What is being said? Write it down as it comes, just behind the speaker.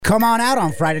Come on out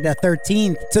on Friday the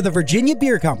 13th to the Virginia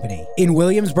Beer Company in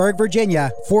Williamsburg, Virginia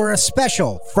for a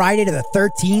special Friday the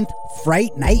 13th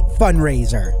Fright Night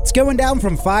fundraiser. It's going down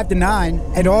from 5 to 9,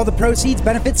 and all the proceeds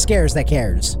benefit Scares That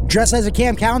Cares. Dress as a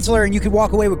camp counselor and you can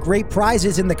walk away with great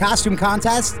prizes in the costume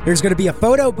contest. There's going to be a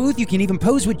photo booth. You can even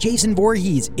pose with Jason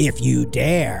Voorhees if you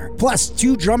dare. Plus,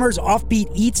 2 drummers Offbeat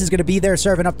Eats is going to be there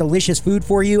serving up delicious food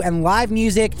for you, and live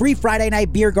music, free Friday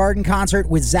night beer garden concert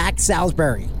with Zach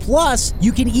Salisbury. Plus,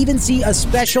 you can even see a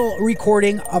special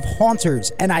recording of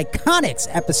Haunters, an Iconics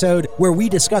episode where we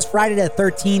discuss Friday the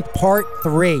 13th Part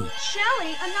 3. Shelly,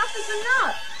 enough is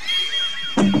enough.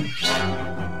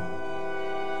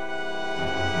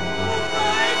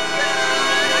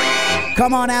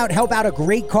 Come on out, help out a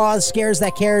great cause, Scares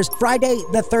That Cares. Friday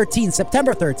the 13th,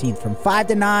 September 13th from 5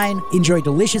 to 9. Enjoy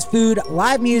delicious food,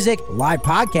 live music, live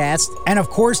podcast, and of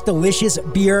course, delicious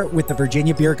beer with the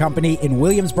Virginia Beer Company in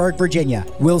Williamsburg, Virginia.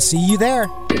 We'll see you there.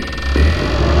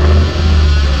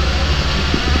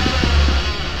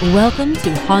 Welcome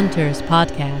to Haunters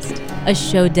Podcast, a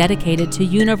show dedicated to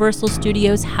Universal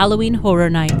Studios' Halloween Horror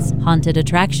Nights, haunted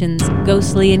attractions,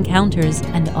 ghostly encounters,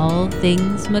 and all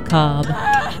things macabre.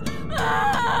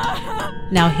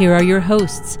 Now here are your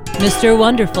hosts, Mr.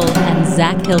 Wonderful and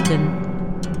Zach Hilton.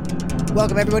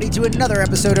 Welcome everybody to another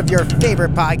episode of your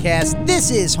favorite podcast.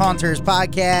 This is Haunters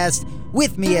Podcast.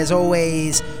 With me as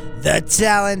always, the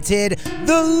talented,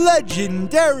 the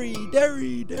legendary,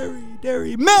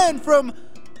 man from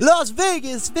Las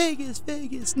Vegas,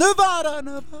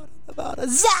 Nevada,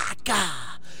 Zach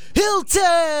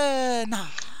Hilton.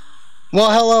 Well,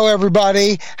 hello,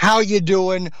 everybody. How you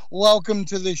doing? Welcome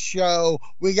to the show.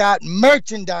 We got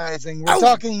merchandising. We're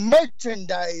talking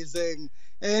merchandising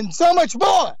and so much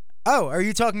more. Oh, are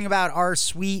you talking about our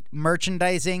sweet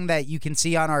merchandising that you can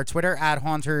see on our Twitter at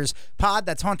Haunters Pod?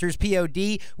 That's Haunters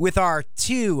POD with our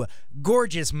 2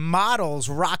 gorgeous models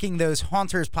rocking those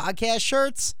Haunters Podcast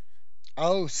shirts.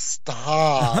 Oh,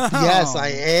 stop. Yes, I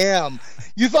am.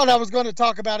 You thought I was going to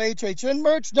talk about HHN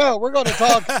merch? No, we're going to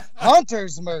talk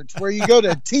Hunters merch, where you go to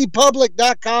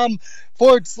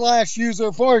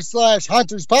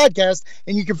tpublic.com/user/Hunters Podcast,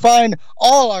 and you can find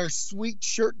all our sweet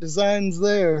shirt designs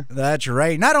there. That's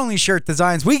right. Not only shirt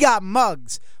designs, we got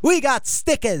mugs, we got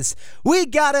stickers, we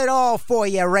got it all for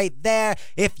you right there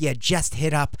if you just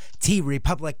hit up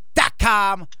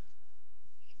tpublic.com.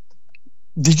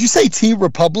 Did you say T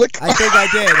Republic? I think I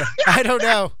did. I don't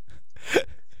know.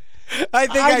 I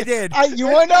think I did. You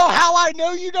want to know how I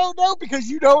know you don't know? Because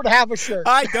you don't have a shirt.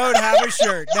 I don't have a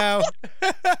shirt, no.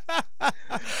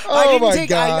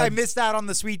 I missed out on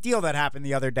the sweet deal that happened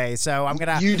the other day, so I'm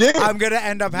gonna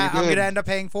end up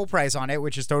paying full price on it,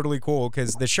 which is totally cool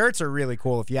because the shirts are really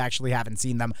cool. If you actually haven't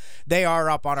seen them, they are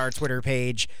up on our Twitter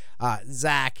page.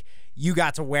 Zach, you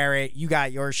got to wear it. You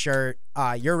got your shirt.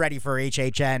 You're ready for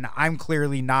HHN. I'm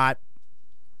clearly not,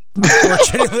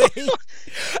 unfortunately.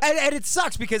 and it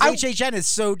sucks because HHN is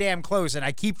so damn close, and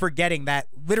I keep forgetting that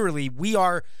literally we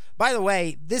are. By the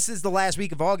way, this is the last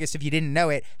week of August, if you didn't know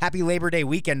it. Happy Labor Day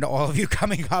weekend to all of you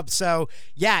coming up. So,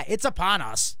 yeah, it's upon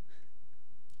us.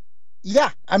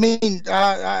 Yeah, I mean,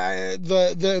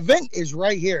 the event is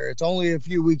right here. It's only a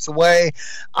few weeks away.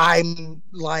 I'm,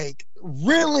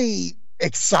 really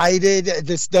excited.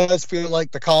 This does feel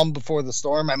like the calm before the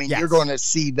storm. I mean, yes. You're going to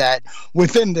see that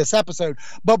within this episode.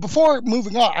 But before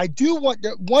moving on, I do want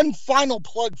one final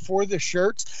plug for the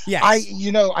shirts. Yes.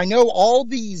 I know all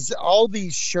these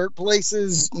shirt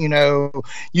places,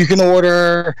 you can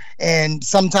order, and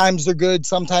sometimes they're good,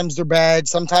 sometimes they're bad,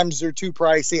 sometimes they're too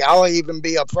pricey. I'll even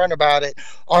be upfront about it.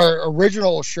 Our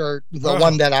original shirt, the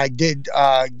one that I did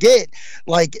get,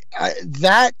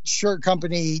 that shirt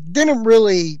company didn't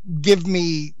really give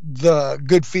me the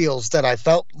good feels that I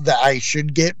felt that I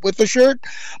should get with the shirt,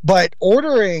 but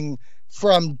ordering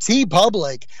from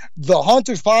TeePublic, the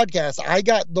Haunters Podcast, I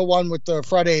got the one with the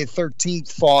Friday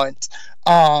 13th font,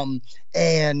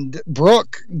 and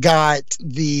Brooke got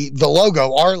the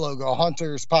logo, our logo,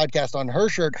 Haunters Podcast, on her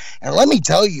shirt. And let me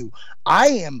tell you, I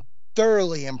am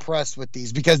thoroughly impressed with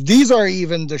these, because these are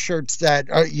even the shirts that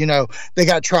are, they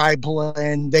got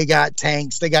tri-blend, they got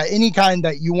tanks, they got any kind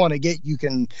that you want to get, you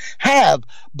can have.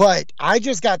 But I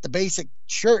just got the basic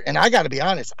shirt, and I got to be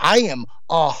honest, I am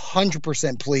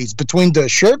 100% pleased between the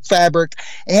shirt fabric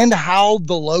and how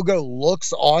the logo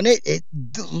looks on it.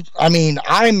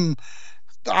 I'm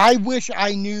I wish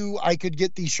I knew I could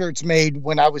get these shirts made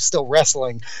when I was still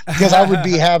wrestling, because I would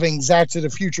be having Zach to the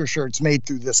Future shirts made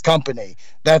through this company.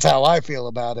 That's how I feel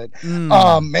about it.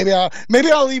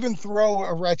 Maybe I'll even throw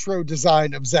a retro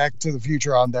design of Zach to the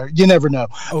Future on there. You never know.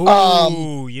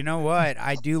 Oh, you know what?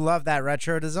 I do love that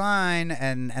retro design,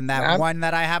 and that one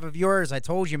that I have of yours. I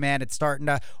told you, man, it's starting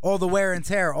to all the wear and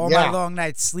tear, all my long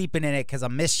nights sleeping in it because I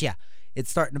miss you. It's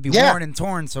starting to be worn and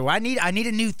torn. So I need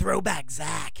a new throwback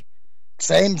Zach.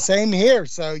 Same here.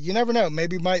 So you never know.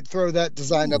 Maybe might throw that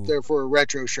design up there for a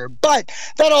retro shirt. But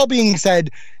that all being said,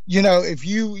 if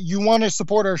you want to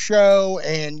support our show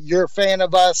and you're a fan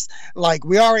of us, like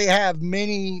we already have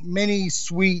many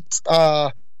sweet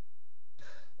followers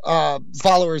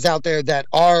out there that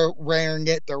are wearing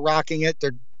it. They're rocking it.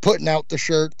 They're putting out the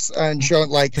shirts and showing,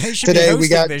 like, today we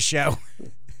got this show.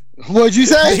 What'd you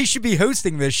say? They should be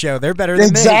hosting this show. They're better than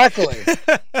exactly.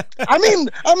 I mean,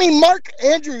 Mark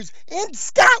Andrews in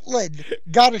Scotland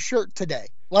got a shirt today.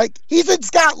 Like, he's in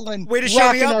Scotland. Way to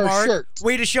show me up, Mark. Shirts.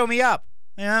 Way to show me up.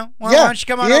 Why don't you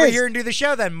come on over here and do the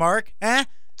show then, Mark? Huh?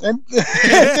 And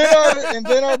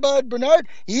then our bud Bernard,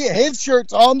 his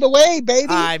shirt's on the way,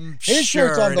 baby. His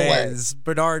shirt's on the way.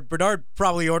 Bernard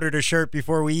probably ordered a shirt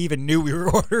before we even knew we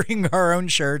were ordering our own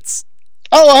shirts.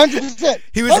 Oh, 100%.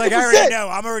 He was 100%. Like, I already know.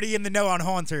 I'm already in the know on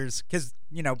Haunters because,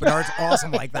 Bernard's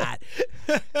awesome like that.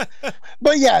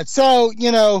 But yeah, so,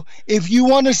 if you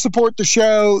want to support the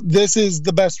show, this is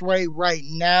the best way right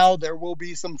now. There will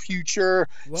be some future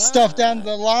stuff down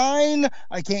the line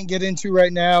I can't get into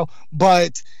right now,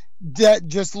 but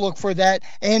just look for that.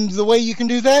 And the way you can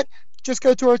do that, just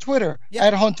go to our Twitter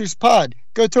at Hunters Pod.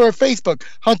 Go to our Facebook,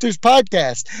 Hunters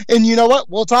Podcast. And you know what?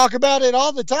 We'll talk about it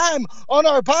all the time on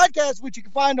our podcast, which you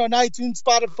can find on iTunes,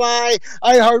 Spotify,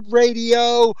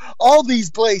 iHeartRadio, all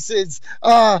these places.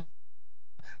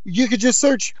 You could just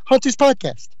search Hunters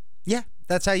Podcast. Yeah,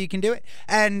 that's how you can do it.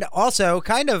 And also,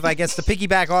 kind of, I guess, to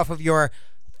piggyback off of your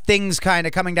things kind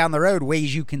of coming down the road,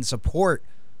 ways you can support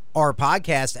our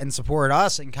podcast and support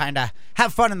us and kind of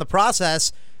have fun in the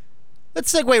process.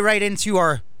 Let's segue right into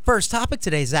our first topic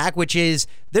today, Zach, which is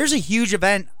there's a huge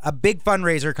event, a big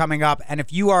fundraiser coming up. And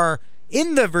if you are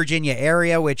in the Virginia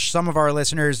area, which some of our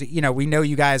listeners, we know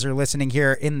you guys are listening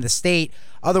here in the state,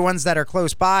 other ones that are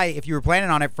close by, if you were planning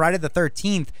on it, Friday the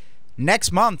 13th,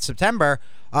 next month, September,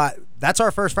 that's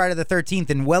our first Friday the 13th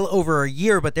in well over a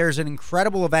year. But there's an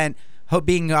incredible event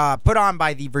being put on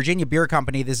by the Virginia Beer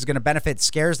Company. This is going to benefit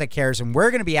Scares That Cares. And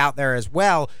we're going to be out there as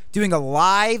well doing a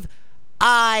live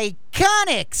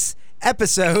Iconics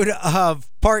episode of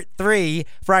part 3,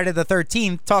 Friday the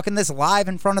 13th, talking this live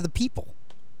in front of the people.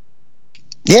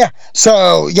 Yeah.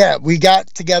 So, we got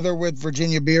together with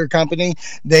Virginia Beer Company.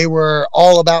 They were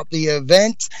all about the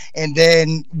event. And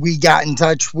then we got in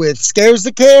touch with Scares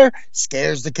the Care.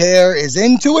 Scares the Care is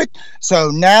into it. So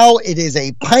now it is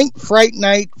a Pint Fright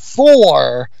Night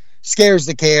for Scares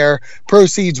the Care.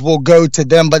 Proceeds will go to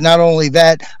them. But not only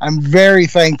that, I'm very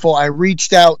thankful. I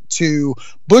reached out to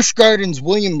Busch Gardens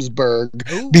Williamsburg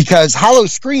because Hollow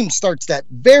Scream starts that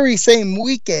very same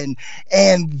weekend,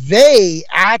 and they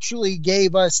actually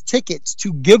gave us tickets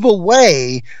to give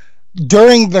away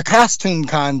during the costume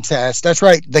contest. That's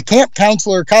right, the Camp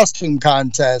Counselor costume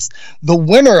contest. The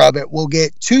winner of it will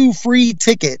get 2 free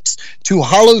tickets to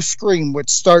Hollow Scream, which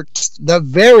starts the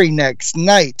very next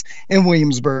night in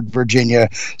Williamsburg, Virginia.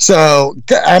 So,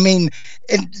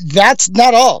 and that's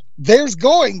not all. There's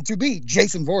going to be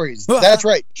Jason Voorhees. That's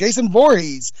right. Jason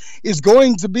Voorhees is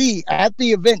going to be at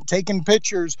the event taking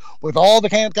pictures with all the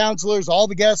camp counselors, all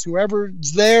the guests,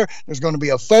 whoever's there. There's going to be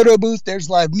a photo booth.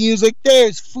 There's live music.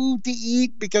 There's food to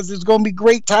eat because there's going to be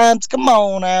great times. Come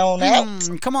on out.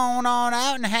 Come on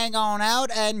out and hang on out.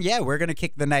 And we're going to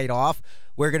kick the night off.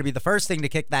 We're going to be the first thing to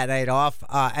kick that night off.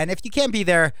 And if you can't be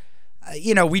there,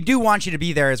 we do want you to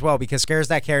be there as well, because Scares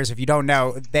That Cares, if you don't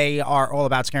know, they are all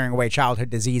about scaring away childhood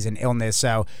disease and illness.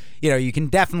 So, you can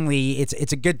definitely,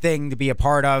 it's a good thing to be a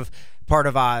part of.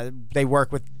 They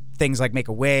work with things like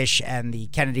Make-A-Wish and the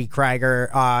Kennedy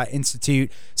Krieger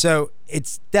Institute. So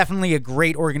it's definitely a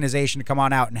great organization to come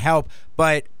on out and help.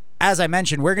 But as I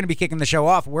mentioned, we're going to be kicking the show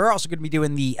off. We're also going to be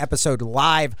doing the episode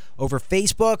live over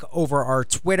Facebook, over our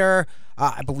Twitter,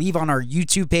 I believe on our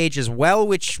YouTube page as well,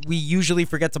 which we usually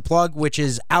forget to plug, which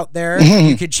is out there.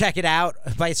 You can check it out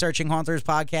by searching Haunters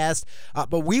Podcast.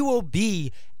 But we will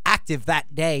be active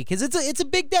that day because it's a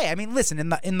big day. I mean, listen,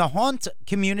 in the haunt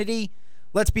community,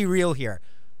 let's be real here.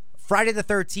 Friday the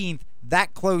 13th,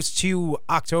 that close to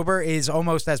October, is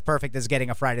almost as perfect as getting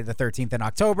a Friday the 13th in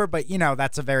October. But,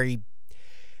 that's a very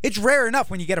It's rare enough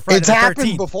when you get a Friday It's the 13th.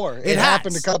 happened before. It has.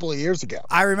 happened a couple of years ago.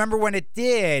 I remember when it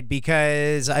did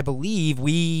because I believe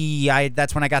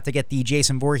that's when I got to get the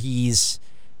Jason Voorhees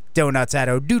donuts at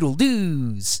O'Doodle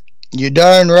Doos. You're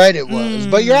darn right it was.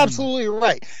 But you're absolutely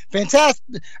right.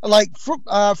 Fantastic. Like,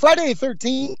 Friday the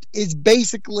 13th is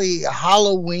basically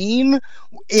Halloween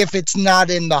if it's not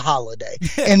in the holiday.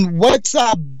 And what's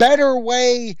a better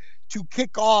way to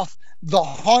kick off the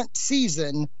haunt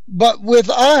season but with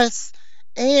us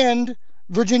and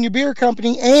Virginia Beer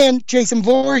Company and Jason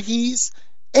Voorhees,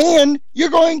 and you're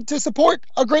going to support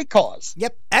a great cause.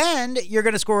 Yep, and you're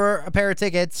going to score a pair of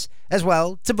tickets as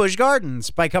well to Busch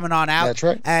Gardens by coming on out. That's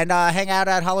right. And hang out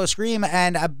at Hollow Scream.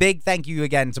 And a big thank you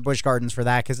again to Busch Gardens for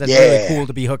that, because that's really cool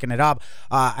to be hooking it up.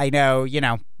 I know,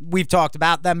 we've talked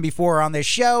about them before on this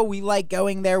show. We like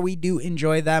going there. We do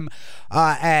enjoy them.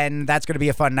 And that's going to be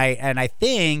a fun night. And I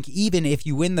think even if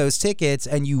you win those tickets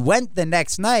and you went the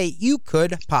next night, you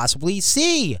could possibly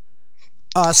see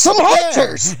some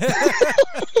hunters.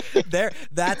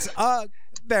 That's a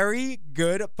very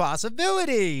good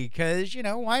possibility, because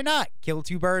why not kill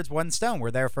two birds, one stone?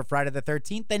 We're there for Friday the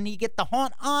 13th, then you get the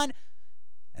haunt on,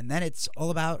 and then it's all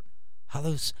about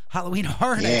Halloween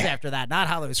Horror Nights after that. Not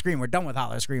Hollow Scream. We're done with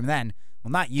Hollow Scream then.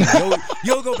 Well, not you.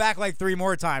 You'll go back like 3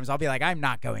 more times. I'll be like, I'm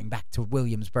not going back to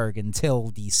Williamsburg until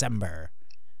December.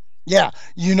 Yeah,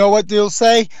 you know what they'll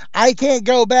say? I can't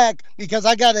go back because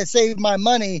I got to save my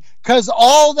money, because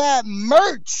all that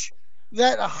merch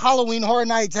that Halloween Horror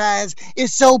Nights has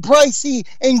is so pricey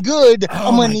and good.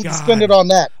 I'm going to need to spend it on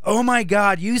that. Oh my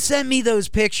God, you sent me those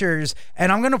pictures, and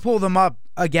I'm going to pull them up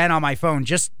again on my phone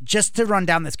just to run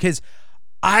down this, because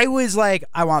I was like,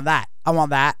 I want that. I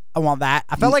want that. I want that.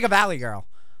 I felt like a Valley girl.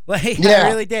 I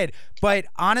really did. But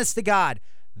honest to God,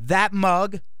 that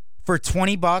mug for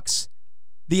 $20,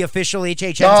 the official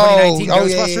HHN 2019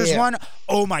 Ghostbusters one.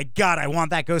 Oh my God, I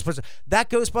want that Ghostbusters. That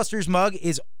Ghostbusters mug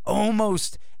is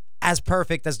almost as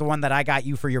perfect as the one that I got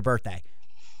you for your birthday.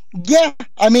 Yeah,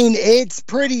 I mean, it's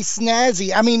pretty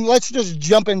snazzy. I mean, let's just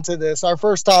jump into this. Our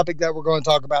first topic that we're going to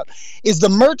talk about is the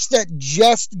merch that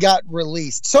just got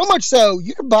released. So much so,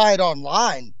 you can buy it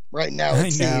online right now,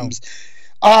 it seems.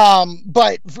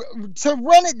 But to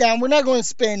run it down, we're not going to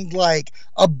spend like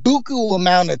a buku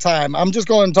amount of time. I'm just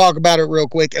going to talk about it real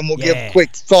quick, and we'll give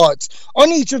quick thoughts on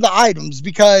each of the items,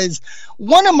 because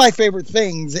one of my favorite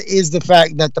things is the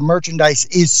fact that the merchandise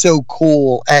is so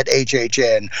cool at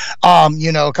HHN.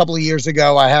 A couple of years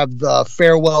ago, I have the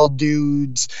Farewell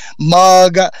Dudes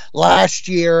mug. Last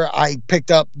year, I picked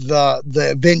up the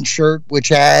event shirt, which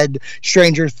had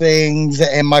Stranger Things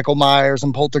and Michael Myers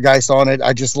and Poltergeist on it.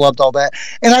 I just loved all that.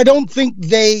 And I don't think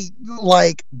they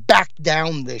backed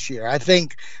down this year. I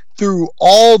think through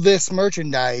all this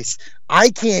merchandise, I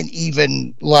can't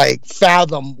even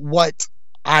fathom what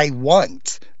I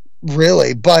want,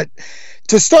 really. But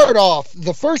to start off,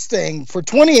 the first thing, for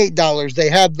 $28, they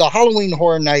have the Halloween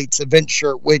Horror Nights event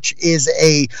shirt, which is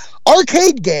a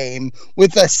arcade game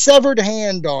with a severed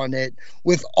hand on it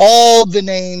with all the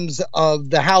names of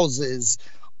the houses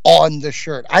on the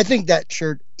shirt. I think that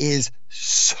shirt is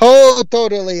so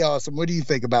totally awesome. What do you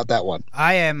think about that one?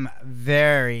 I am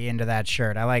very into that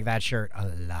shirt. I like that shirt a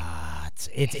lot.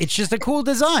 It's just a cool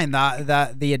design.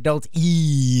 The adult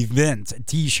event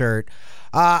T-shirt.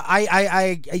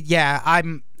 I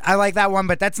like that one,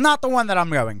 but that's not the one that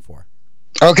I'm going for.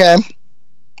 Okay.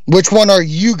 Which one are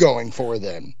you going for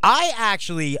then? I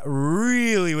actually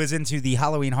really was into the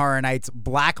Halloween Horror Nights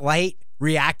Blacklight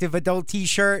reactive adult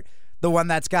T-shirt. The one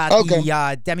that's got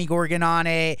the Demogorgon on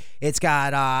it. It's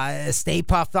got Stay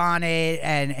Puft on it,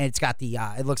 and it's got the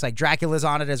it looks like Dracula's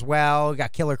on it as well.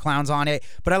 Got Killer Clowns on it.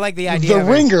 But I like the idea of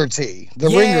Ringer tee. The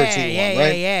Ringer tee one,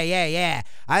 right? Yeah.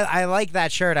 I like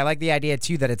that shirt. I like the idea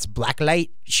too that it's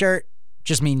Blacklight shirt.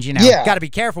 Just means, got to be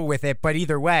careful with it, but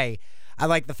either way, I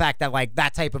like the fact that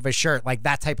that type of a shirt,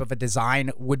 that type of a design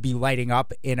would be lighting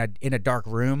up in a dark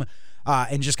room.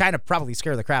 And just kind of probably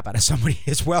scare the crap out of somebody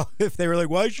as well if they were like,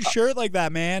 "Why is your shirt like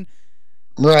that, man?"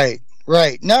 Right.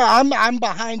 No, I'm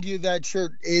behind you. That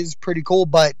shirt is pretty cool,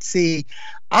 but see,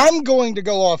 I'm going to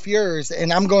go off yours,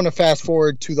 and I'm going to fast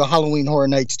forward to the Halloween Horror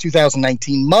Nights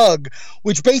 2019 mug,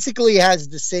 which basically has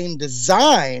the same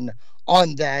design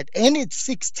on that, and it's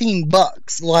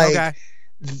 $16.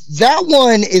 That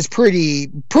one is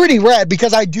pretty rad,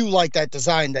 because I do like that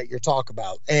design that you're talking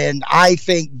about, and I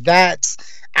think that's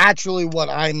actually what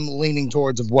I'm leaning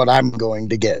towards of what I'm going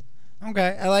to get.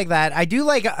 Okay, I like that. I do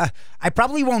like, I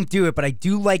probably won't do it, but I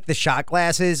do like the shot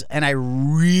glasses, and I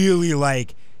really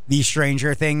like the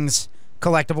Stranger Things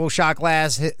collectible shot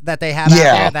glass that they have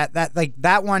out there. That like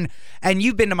that one. And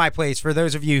you've been to my place. For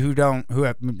those of you who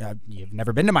have you've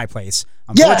never been to my place.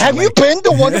 Yeah, have you been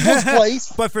to Wonderful's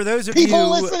place? But for those of people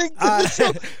you listening to the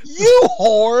show, you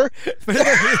whore.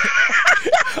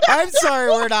 I'm sorry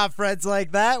we're not friends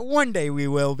like that. One day we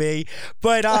will be.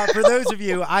 But for those of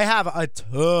you, I have a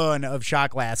ton of shot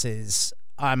glasses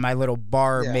on my little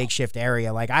bar makeshift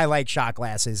area. Like, I like shot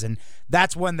glasses, and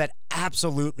that's one that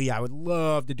absolutely I would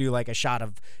love to do, like a shot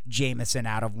of Jameson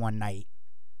out of one night.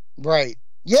 Right.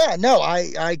 Yeah, no,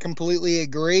 I completely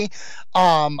agree.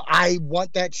 I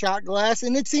want that shot glass,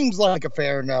 and it seems like a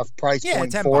fair enough price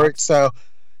point for it. So,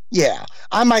 yeah,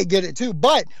 I might get it too.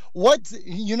 But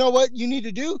you know what you need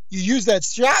to do? You use that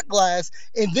shot glass,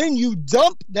 and then you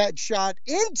dump that shot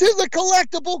into the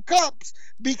collectible cups.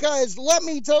 Because let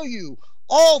me tell you,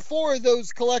 all 4 of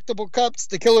those collectible cups,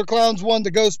 the Killer Clowns one,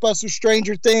 the Ghostbusters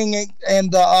Stranger Thing, and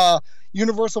the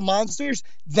Universal Monsters,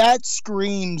 that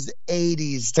screams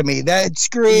 80s to me. That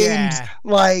screams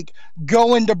like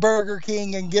going to Burger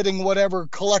King and getting whatever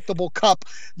collectible cup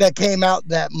that came out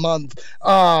that month.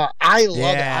 I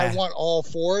love it. I want all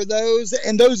 4 of those.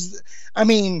 And those, I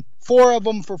mean, 4 of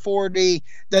them for $40,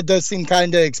 that does seem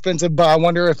kind of expensive, but I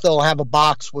wonder if they'll have a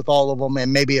box with all of them,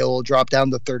 and maybe it will drop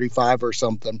down to $35 or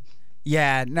something.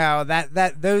 Yeah, no,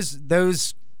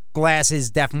 those glasses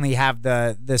definitely have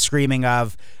the screaming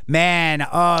of, man,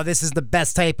 oh, this is the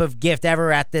best type of gift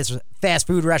ever at this fast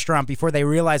food restaurant, before they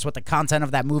realize what the content of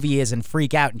that movie is and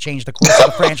freak out and change the course of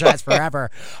the franchise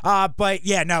forever. But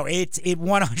yeah, no, it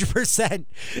 100%.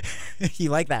 You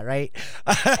like that, right?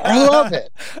 I love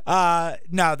it.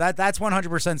 No, that's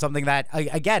 100% something that,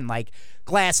 again, like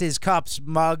glasses, cups,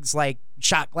 mugs, like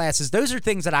shot glasses, those are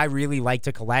things that I really like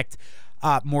to collect.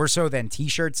 More so than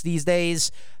t-shirts these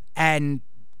days. And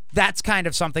that's kind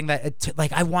of something that,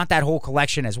 like, I want that whole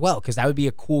collection as well, because that would be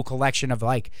a cool collection of,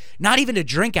 like, not even to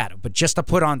drink out of, but just to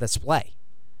put on display.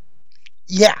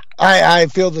 Yeah, I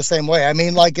feel the same way. I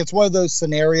mean, like, it's one of those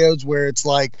scenarios where it's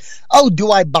like, oh,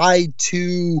 do I buy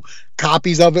 2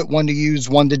 copies of it, one to use,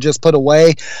 one to just put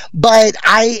away? But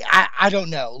I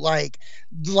don't know. Like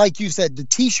you said, the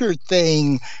t-shirt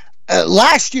thing,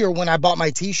 last year when I bought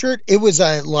my t-shirt, it was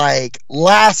a like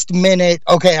last minute,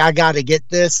 okay, I got to get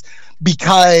this,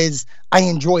 because I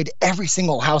enjoyed every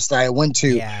single house that I went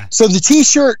to. Yeah. So the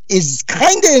t-shirt is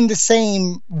kind of in the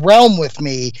same realm with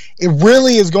me. It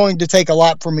really is going to take a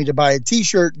lot for me to buy a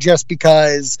t-shirt, just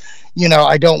because, you know,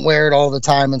 I don't wear it all the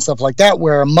time and stuff like that.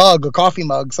 Where a mug, a coffee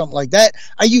mug, something like that,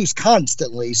 I use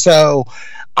constantly. So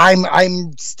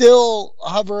I'm still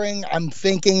hovering. I'm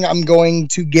thinking I'm going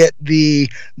to get the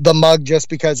mug just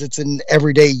because it's an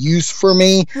everyday use for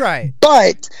me. Right.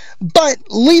 But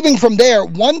leaving from there,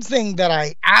 one thing that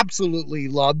I absolutely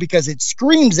love, because it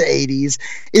screams 80s,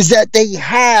 is that they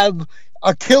have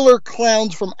a Killer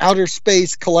Clowns from Outer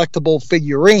Space collectible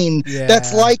figurine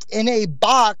that's like in a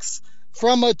box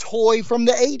from a toy from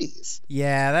the 80s.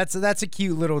 Yeah, that's a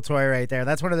cute little toy right there.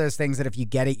 That's one of those things that if you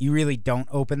get it, you really don't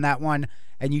open that one,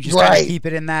 and you just kind of keep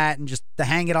it in that and just to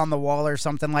hang it on the wall or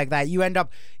something like that. You end up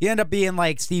being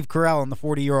like Steve Carell in The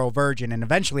 40-Year-Old Virgin, and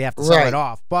eventually have to sell it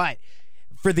off. But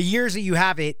for the years that you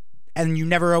have it and you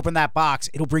never open that box,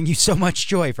 it'll bring you so much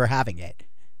joy for having it.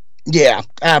 Yeah,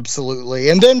 absolutely.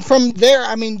 And then from there,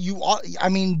 I mean,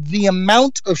 the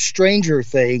amount of Stranger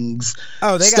Things they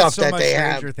got stuff so that much they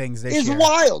Stranger have Things this is year.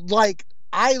 wild. Like,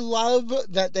 I love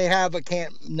that they have a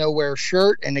Camp Nowhere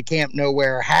shirt and a Camp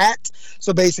Nowhere hat.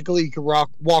 So basically, you can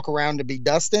walk around to be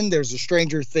Dustin. There's a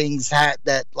Stranger Things hat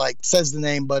that like says the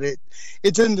name, but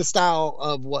it's in the style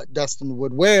of what Dustin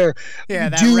would wear. Yeah,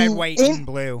 that red, white, and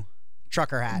blue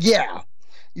trucker hat. Yeah.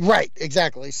 Right,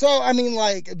 exactly. So, I mean,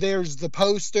 like, there's the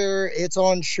poster, it's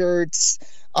on shirts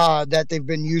that they've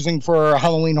been using for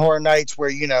Halloween Horror Nights, where,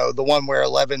 you know, the one where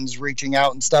Eleven's reaching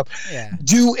out and stuff. Yeah.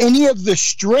 Do any of the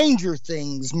Stranger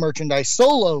Things merchandise,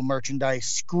 solo merchandise,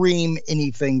 scream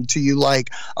anything to you like,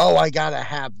 oh, I gotta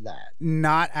have that?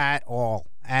 Not at all.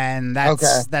 And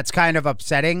that's kind of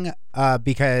upsetting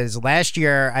because last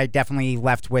year I definitely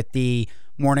left with the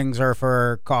Mornings Are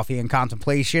for Coffee and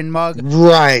Contemplation mug.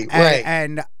 Right.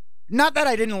 And not that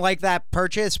I didn't like that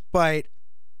purchase, but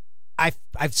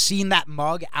I've seen that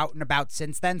mug out and about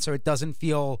since then, so it doesn't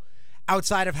feel,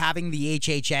 outside of having the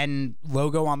HHN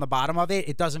logo on the bottom of it,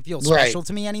 it doesn't feel special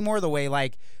to me anymore the way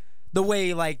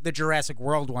the Jurassic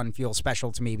World one feels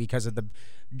special to me because of the,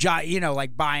 you know,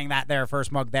 like buying that there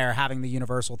first mug there, having the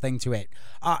Universal thing to it.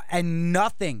 And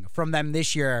nothing from them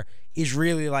this year is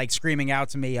really like screaming out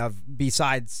to me of,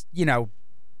 besides, you know,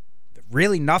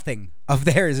 really nothing of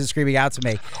theirs is screaming out to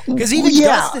me. Because even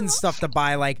Justin's stuff to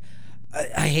buy, like,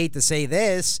 I hate to say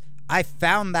this, I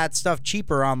found that stuff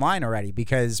cheaper online already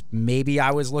because maybe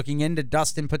I was looking into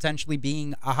Dustin potentially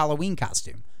being a Halloween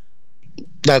costume.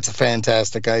 That's a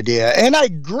fantastic idea. And I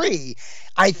agree.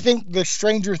 I think the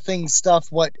Stranger Things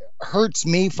stuff, what hurts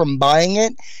me from buying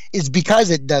it is because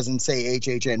it doesn't say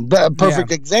HHN. But a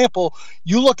perfect example,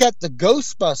 you look at the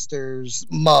Ghostbusters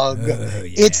mug,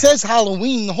 it says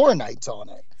Halloween Horror Nights on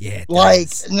it. Yeah, like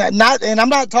not, and I'm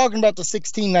not talking about the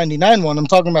 $16.99 one. I'm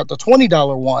talking about the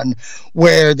 $20 one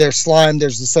where there's slime,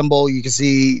 there's the symbol, you can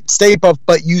see Stay Puft,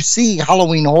 but you see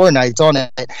Halloween Horror Nights on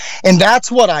it, and that's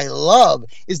what I love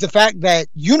is the fact that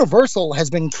Universal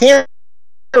has been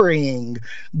carrying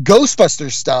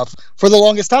Ghostbusters stuff for the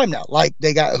longest time now. Like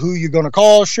they got Who You Gonna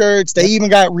Call shirts, they even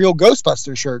got real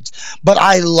Ghostbuster shirts. But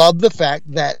I love the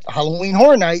fact that Halloween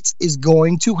Horror Nights is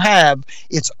going to have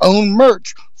its own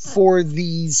merch for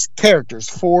these characters,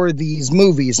 for these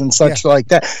movies and such like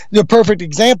that. The perfect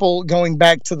example, going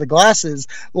back to the glasses,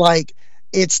 like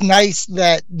it's nice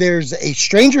that there's a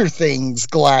Stranger Things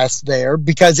glass there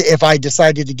because if I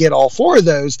decided to get all four of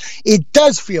those, it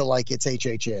does feel like it's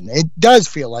HHN. It does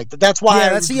feel like that. That's why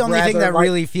that's the only thing that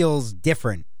really feels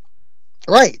different.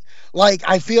 Right. Like,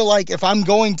 I feel like if I'm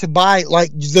going to buy like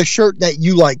the shirt that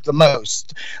you like the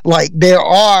most, like there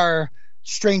are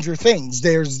Stranger Things,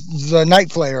 there's the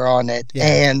Night Flare on it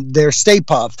and there's Stay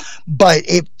Puft, but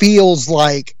it feels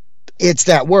like it's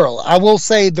that world. I will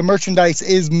say the merchandise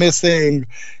is missing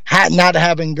not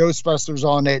having Ghostbusters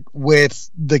on it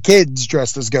with the kids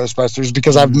dressed as Ghostbusters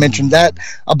because I've mentioned that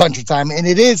a bunch of times, and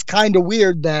it is kind of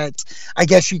weird that I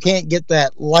guess you can't get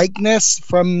that likeness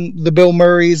from the Bill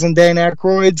Murrays and Dan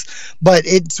Aykroyds, but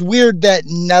it's weird that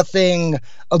nothing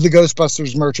of the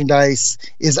Ghostbusters merchandise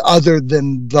is other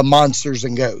than the monsters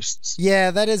and ghosts.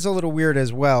 Yeah, that is a little weird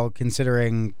as well,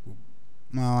 considering,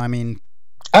 well, I mean,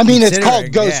 it's called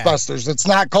Ghostbusters. It's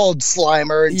not called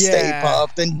Slimer and Stay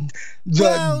Puft and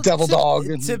the Devil Dog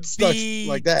and stuff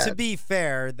like that. To be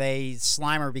fair,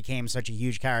 Slimer became such a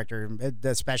huge character,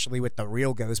 especially with the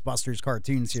real Ghostbusters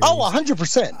cartoon series. Oh,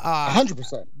 100%.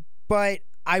 100%. But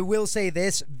I will say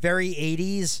this, very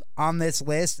 80s on this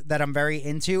list that I'm very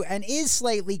into and is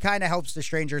slightly kind of helps the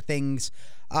Stranger Things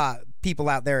people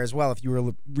out there as well if you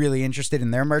were really interested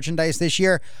in their merchandise this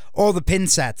year. All the pin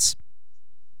sets.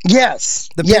 Yes.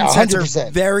 The pin sets 100%. are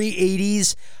very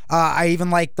 80s. I even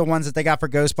like the ones that they got for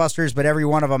Ghostbusters, but every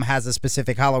one of them has a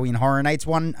specific Halloween Horror Nights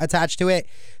one attached to it.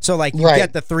 So, like, you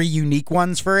get the 3 unique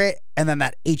ones for it, and then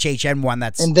that HHN one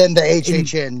that's and then the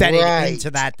HHN embedded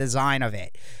into that design of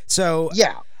it. So,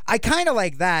 yeah, I kind of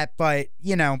like that, but,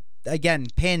 you know, again,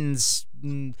 pins...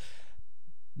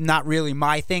 not really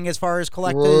my thing as far as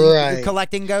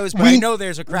collecting goes, but I know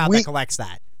there's a crowd that collects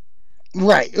that.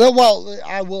 Right. Well,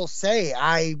 I will say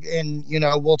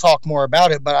we'll talk more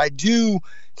about it, but I do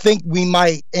think we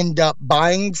might end up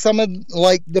buying some of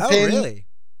like the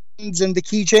pins and the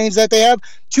keychains that they have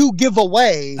to give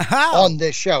away on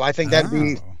this show. I think that'd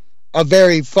be a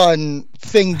very fun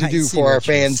thing to do for our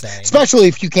fans, especially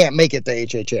if you can't make it to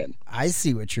HHN. I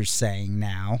see what you're saying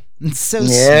now. It's so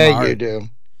smart. Yeah, you do.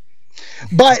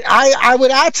 But I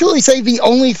would actually say the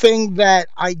only thing that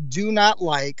I do not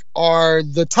like are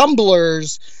the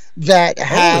tumblers that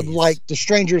have like the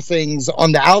Stranger Things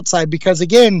on the outside because,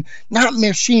 again, not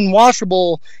machine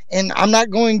washable, and I'm not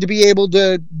going to be able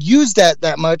to use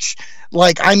that much.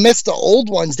 Like, I miss the old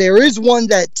ones. There is one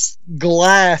that's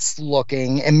glass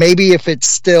looking, and maybe if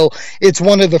it's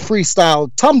one of the freestyle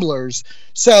tumblers.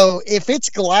 So if it's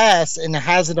glass and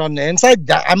has it on the inside,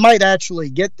 I might actually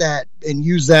get that and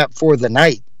use that for the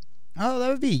night. Oh, that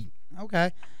would be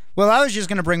okay. Well, I was just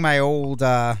going to bring my old...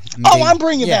 I'm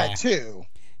bringing that too.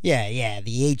 Yeah,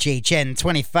 the HHN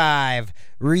 25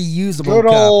 reusable Good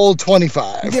cup. Old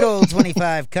 25. Good old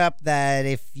 25 cup that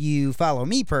if you follow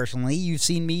me personally, you've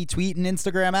seen me tweet and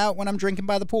Instagram out when I'm drinking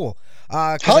by the pool.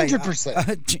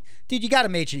 100%. Dude, you got to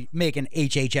make an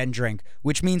HHN drink,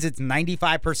 which means it's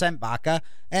 95% vodka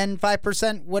and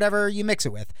 5% whatever you mix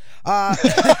it with.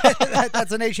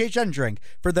 That's an HHN drink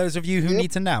for those of you who need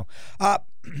to know.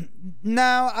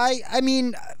 No, I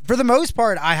mean, for the most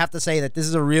part, I have to say that this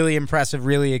is a really impressive,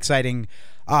 really exciting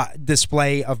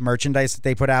display of merchandise that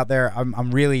they put out there.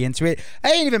 I'm really into it.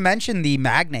 I didn't even mention the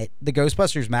magnet. The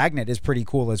Ghostbusters magnet is pretty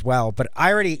cool as well, but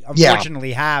I already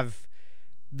unfortunately have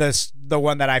the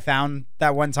one that I found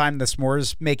that one time, the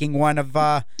s'mores making one of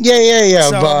so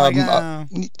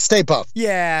Stay Puft.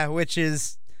 Yeah, which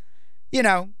is, you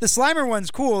know, the Slimer one's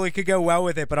cool. It could go well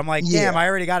with it, but I'm like, damn, I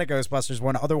already got a Ghostbusters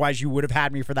one. Otherwise, you would have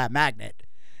had me for that magnet.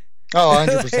 Oh,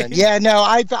 100%. Yeah, no,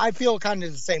 I feel kind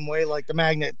of the same way. Like the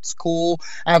magnet's cool.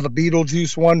 I have a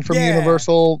Beetlejuice one from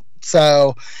Universal.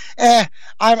 So,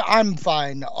 I'm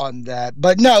fine on that.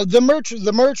 But no, the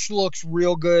merch looks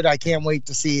real good. I can't wait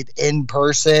to see it in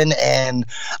person. And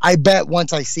I bet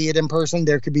once I see it in person,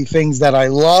 there could be things that I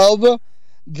love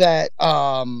that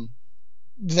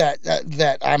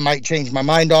that I might change my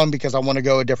mind on because I want to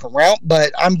go a different route.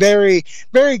 But I'm very,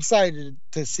 very excited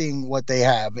to seeing what they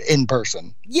have in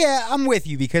person. Yeah, I'm with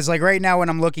you because like right now when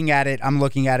I'm looking at it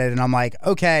and I'm like,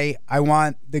 okay, I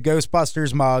want the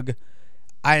Ghostbusters mug.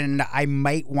 And I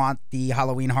might want the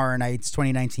Halloween Horror Nights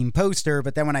 2019 poster,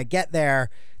 but then when I get there,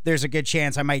 there's a good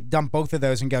chance I might dump both of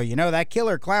those and go, that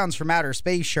Killer Clowns from Outer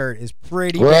Space shirt is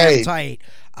pretty damn tight.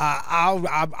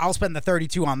 I'll spend the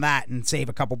 $32 on that and save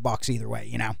a couple bucks either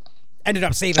way. Ended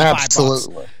up saving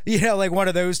 $5. Like one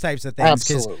of those types of things.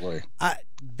 Absolutely.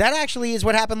 That actually is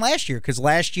what happened last year. Because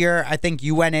last year I think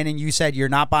you went in and you said you're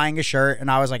not buying a shirt, and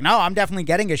I was like, no, I'm definitely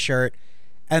getting a shirt.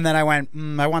 And then I went,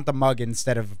 I want the mug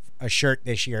instead of a shirt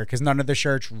this year because none of the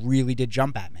shirts really did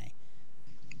jump at me.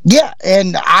 Yeah,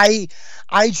 and I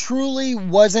truly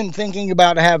wasn't thinking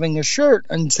about having a shirt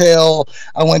until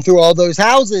I went through all those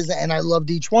houses, and I loved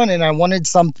each one, and I wanted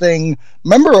something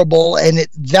memorable, and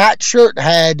that shirt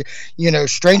had,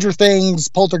 Stranger Things,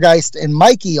 Poltergeist, and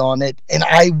Mikey on it, and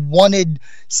I wanted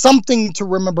something to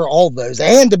remember all of those.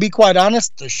 And to be quite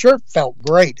honest, the shirt felt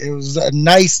great. It was a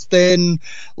nice, thin,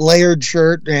 layered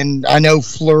shirt, and I know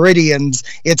Floridians,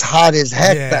 it's hot as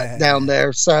heck back down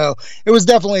there, so it was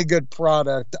definitely a good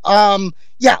product.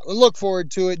 Yeah, look forward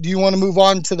to it. Do you want to move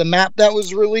on to the map that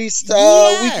was released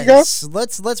a week ago?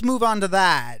 Let's move on to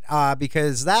that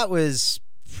because that was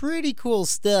pretty cool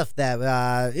stuff. That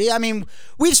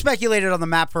we've speculated on the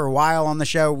map for a while on the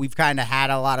show. We've kind of had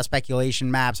a lot of speculation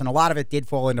maps, and a lot of it did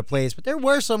fall into place. But there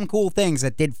were some cool things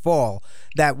that did fall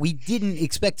that we didn't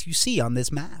expect to see on this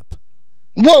map.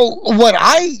 Well,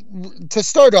 to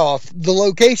start off, the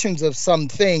locations of some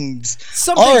things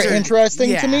are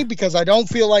interesting to me because I don't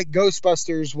feel like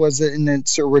Ghostbusters was in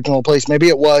its original place. Maybe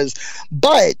it was,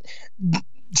 but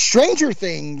Stranger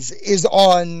Things is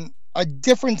on a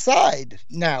different side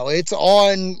now. It's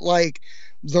on like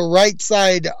the right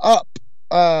side up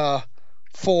for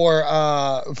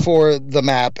the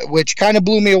map, which kind of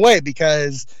blew me away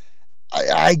because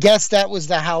I guess that was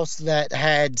the house that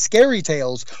had Scary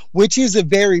Tales, which is a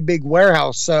very big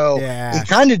warehouse. So it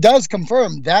kind of does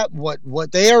confirm that what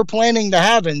they are planning to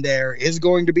have in there is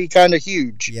going to be kind of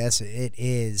huge. Yes, it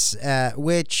is.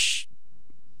 Which,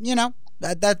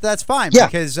 that's fine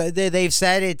because they've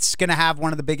said it's going to have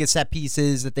one of the biggest set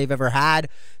pieces that they've ever had.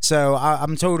 So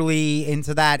I'm totally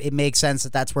into that. It makes sense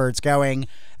that that's where it's going.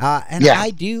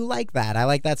 I do like that. I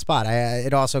like that spot.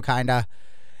 It also kind of...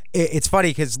 It's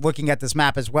funny because looking at this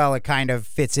map as well, it kind of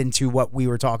fits into what we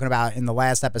were talking about in the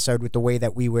last episode with the way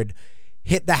that we would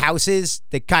hit the houses.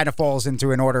 That kind of falls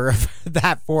into an order of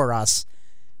that for us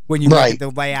when you look at the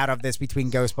layout of this between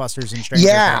Ghostbusters and Stranger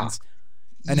Things.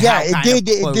 And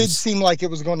it did seem like it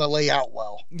was going to lay out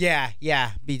well. Yeah.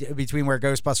 Between where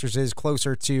Ghostbusters is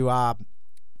closer to,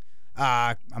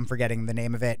 I'm forgetting the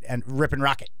name of it, and Rip and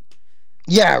Rocket.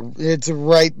 Yeah, it's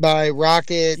right by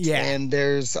Rocket, and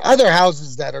there's other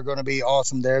houses that are going to be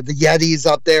awesome there. The Yeti's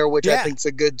up there, which I think's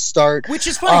a good start. Which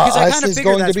is funny because I kind of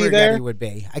figured that's where Yeti would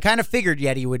be. I kind of figured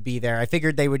Yeti would be there. I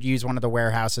figured they would use one of the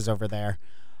warehouses over there.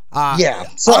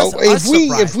 So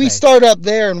if we start up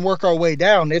there and work our way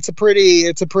down, it's a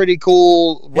pretty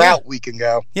cool route we can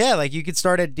go. Yeah, like you could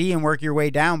start at D and work your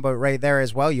way down, but right there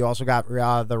as well, you also got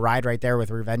the ride right there with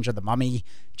Revenge of the Mummy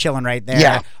chilling right there.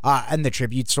 Yeah. And the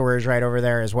tribute store is right over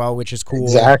there as well, which is cool.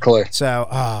 Exactly. So,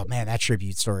 oh man, that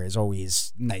tribute store is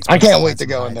always nice. I can't wait to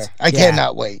go in there. I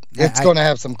cannot wait. It's going to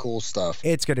have some cool stuff.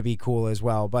 It's going to be cool as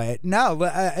well. But no,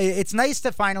 it's nice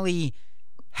to finally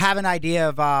have an idea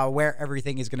of where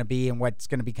everything is going to be and what's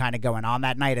going to be kind of going on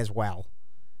that night as well.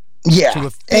 Yeah. To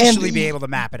officially be able to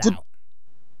map it out.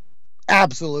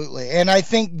 Absolutely. And I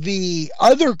think the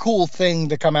other cool thing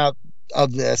to come out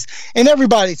of this, and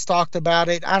everybody's talked about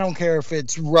it, I don't care if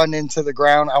it's run into the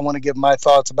ground, I want to give my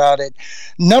thoughts about it.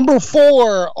 Number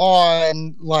 4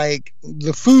 on like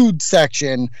the food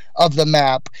section of the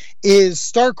map is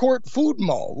Starcourt Food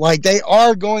Mall. Like they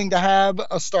are going to have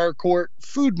a Starcourt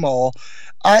Food Mall.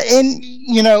 And,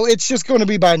 it's just going to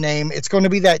be by name. It's going to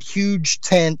be that huge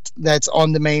tent that's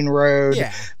on the main road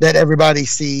that everybody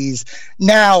sees.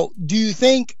 Now, do you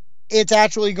think it's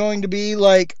actually going to be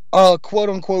like a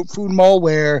quote-unquote food mall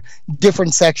where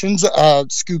different sections,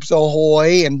 Scoops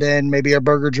Ahoy, and then maybe a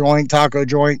burger joint, taco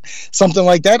joint, something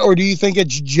like that? Or do you think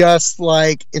it's just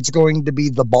like it's going to be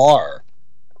the bar?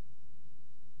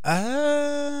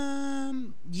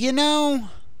 You know,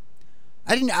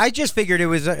 I just figured it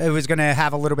was going to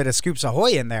have a little bit of Scoops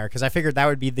Ahoy in there because I figured that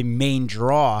would be the main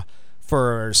draw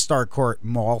for Star Court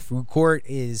Mall food court.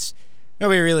 Is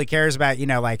nobody really cares about, you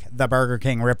know, like the Burger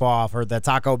King ripoff or the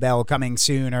Taco Bell coming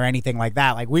soon or anything like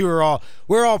that. Like we're all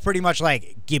pretty much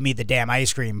like, give me the damn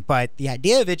ice cream. But the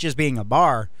idea of it just being a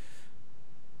bar,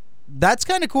 that's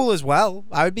kind of cool as well.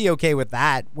 I would be okay with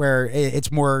that, where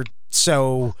it's more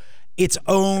so its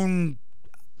own,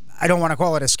 I don't want to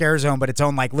call it a scare zone, but its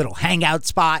own like little hangout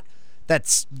spot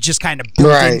that's just kind of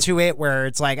built into it, where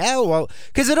it's like, oh, well,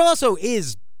 because it also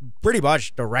is pretty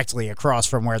much directly across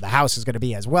from where the house is going to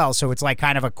be as well. So it's like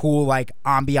kind of a cool like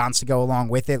ambiance to go along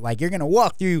with it. Like you're going to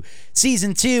walk through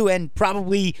season 2 and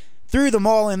probably through the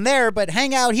mall in there, but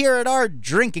hang out here at our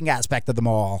drinking aspect of the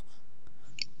mall.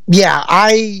 Yeah,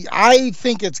 I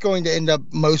think it's going to end up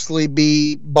mostly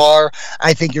be bar.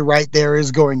 I think you're right. There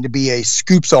is going to be a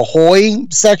Scoops Ahoy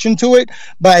section to it,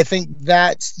 but I think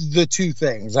that's the two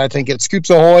things. I think it's Scoops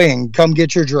Ahoy and come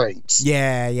get your drinks.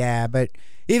 Yeah, but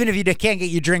even if you can't get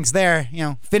your drinks there, you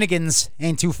know, Finnegan's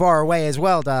ain't too far away as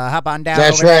well to hop on down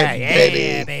that's over right, there.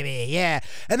 Yeah, baby. Yeah.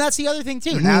 And that's the other thing,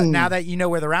 too. Now that you know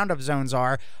where the roundup zones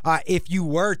are, if you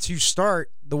were to start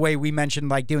the way we mentioned,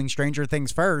 like doing Stranger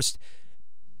Things first,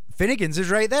 Finnegan's is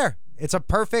right there. It's a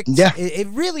perfect. Yeah. It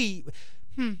really.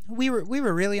 We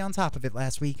were really on top of it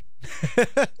last week.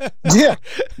 Yeah.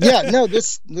 No,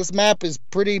 this map is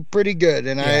pretty good,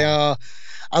 and yeah.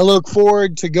 I look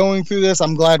forward to going through this.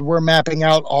 I'm glad we're mapping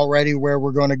out already where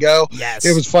we're going to go. Yes.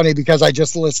 It was funny because I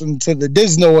just listened to the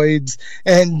Disnoids,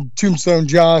 and Tombstone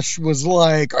Josh was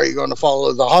like, are you going to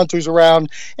follow the Haunters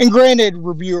around? And granted,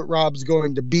 Review It Rob's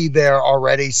going to be there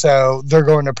already, so they're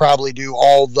going to probably do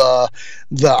all the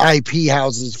IP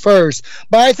houses first.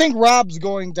 But I think Rob's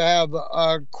going to have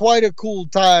quite a cool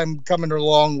time coming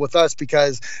along with us,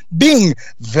 because being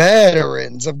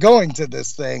veterans of going to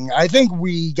this thing, I think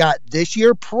we got this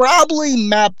year probably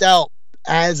mapped out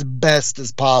as best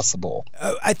as possible.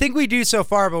 I think we do so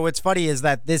far, but what's funny is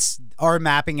that our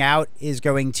mapping out is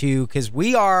going to, because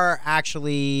we are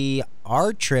actually,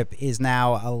 our trip is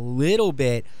now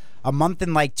a month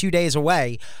and like 2 days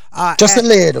away. Just a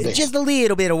little bit. Just a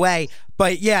little bit away.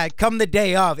 But yeah, come the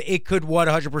day of, it could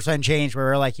 100% change, where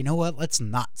we're like, you know what? Let's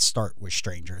not start with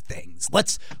Stranger Things.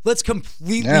 Let's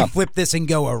completely flip this and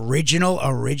go original,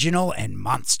 and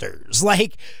monsters.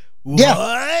 Like, yeah.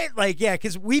 What? Like, yeah,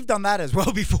 because we've done that as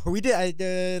well before. We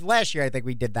did last year. I think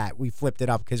we did that. We flipped it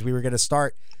up because we were going to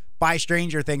start by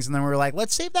Stranger Things, and then we were like,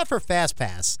 let's save that for Fast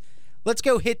Pass. Let's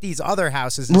go hit these other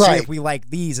houses and see if we like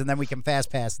these, and then we can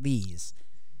Fast Pass these.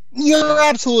 You're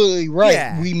absolutely right.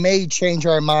 Yeah. We may change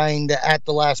our mind at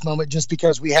the last moment just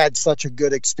because we had such a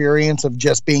good experience of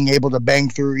just being able to bang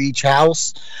through each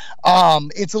house.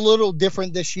 It's a little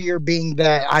different this year, being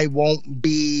that I won't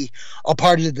be a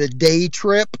part of the day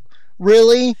trip,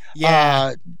 really.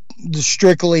 Yeah. The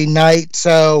strictly night.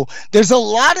 So there's a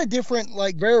lot of different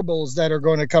like variables that are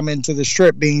going to come into the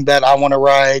strip, being that I want to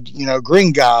ride, you know,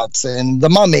 Gringotts and the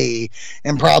Mummy,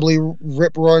 and probably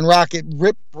Rip Roaring Rocket,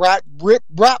 Rip Rocket.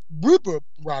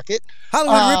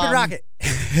 Hollywood Rip and Rocket.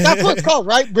 That's what it's called,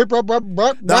 right? Rip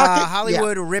Rocket.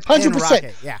 Hollywood Rip and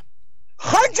Rocket. Yeah.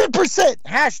 100%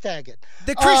 hashtag it.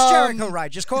 The Chris Jericho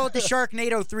ride. Just call it the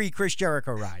Sharknado 3 Chris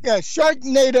Jericho ride. Yeah,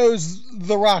 Sharknado's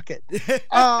the rocket.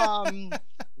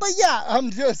 But yeah,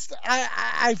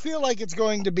 I feel like it's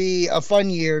going to be a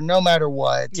fun year no matter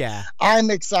what. Yeah.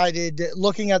 I'm excited.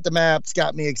 Looking at the maps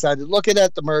got me excited. Looking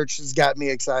at the merch has got me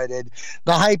excited.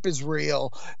 The hype is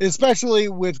real, especially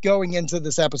with going into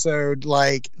this episode.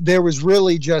 Like, there was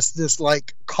really just this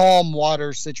like calm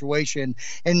water situation,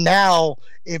 and now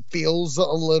it feels a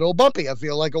little bumpy. I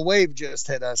feel like a wave just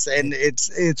hit us, and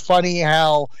it's funny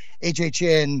how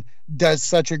HHN does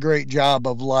such a great job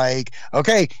of like,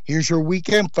 okay, here's your week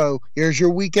info,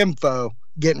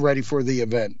 getting ready for the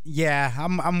event. Yeah,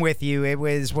 I'm with you. It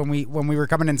was when we were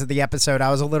coming into the episode,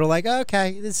 I was a little like,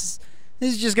 okay, this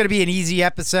is just going to be an easy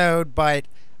episode, but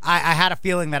I had a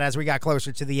feeling that as we got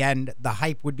closer to the end, the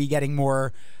hype would be getting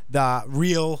more, the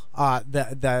real,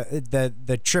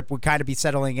 the trip would kind of be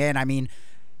settling in. I mean,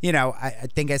 you know, I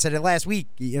think I said it last week,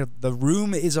 you know, the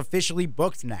room is officially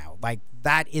booked now. Like,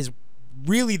 that is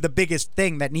really the biggest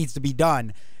thing that needs to be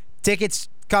done. Tickets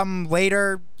come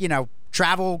later, you know,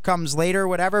 travel comes later,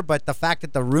 whatever, but the fact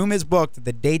that the room is booked,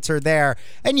 the dates are there,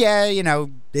 and yeah, you know,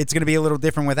 it's going to be a little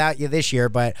different without you this year,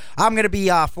 but I'm going to be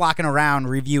flocking around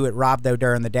Review It Rob, though,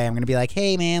 during the day. I'm going to be like,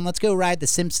 hey, man, let's go ride The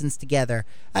Simpsons together.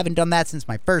 I haven't done that since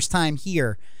my first time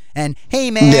here. And,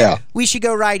 hey, man, we should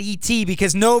go ride E.T.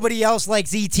 because nobody else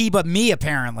likes E.T. but me,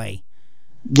 apparently.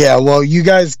 Yeah, well, you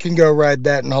guys can go ride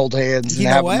that and hold hands and You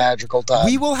know have what? a magical time.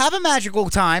 We will have a magical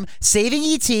time saving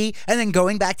E.T. and then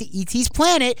going back to E.T.'s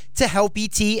planet to help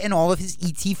E.T. and all of his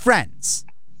E.T. friends.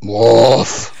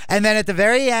 Woof. And then at the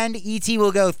very end, E.T.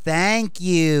 will go, "Thank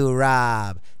you,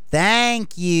 Rob.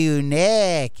 Thank you,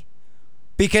 Nick."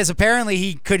 Because apparently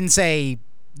he couldn't say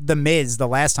The Miz the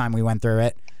last time we went through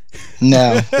it.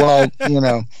 No, well,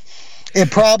 it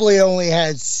probably only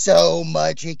has so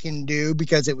much it can do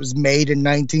because it was made in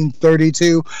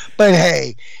 1932. But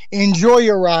hey, enjoy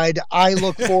your ride. I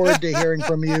look forward to hearing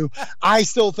from you. I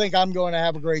still think I'm going to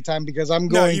have a great time because I'm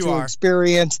going to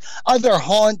experience other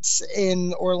haunts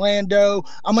in Orlando.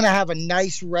 I'm going to have a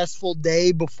nice, restful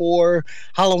day before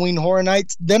Halloween Horror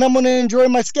Nights. Then I'm going to enjoy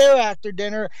my scare actor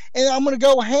dinner, and I'm going to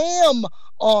go ham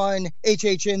on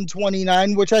HHN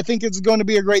 29, which I think is going to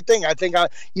be a great thing. I think,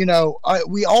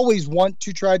 we always want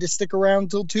to try to stick around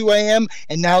till 2 a.m.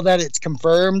 And now that it's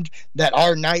confirmed that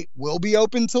our night will be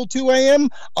open till 2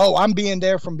 a.m., I'm being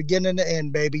there from beginning to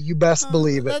end, baby. You best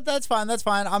believe it. That's fine.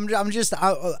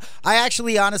 I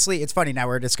actually, honestly, it's funny now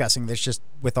we're discussing this just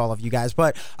with all of you guys,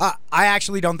 but I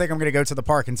actually don't think I'm going to go to the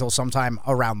park until sometime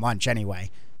around lunch anyway.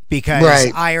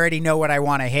 Because I already know what I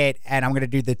want to hit, and I'm going to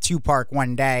do the 2-park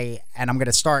one day, and I'm going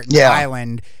to start in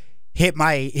Island, hit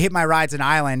my rides in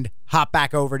Island, hop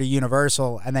back over to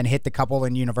Universal, and then hit the couple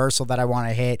in Universal that I want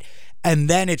to hit. And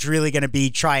then it's really going to be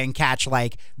try and catch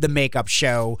like the makeup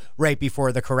show right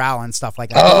before the corral and stuff like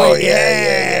that. Oh,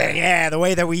 yeah. The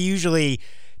way that we usually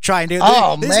try and do.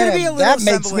 Oh, There's man, gonna be a that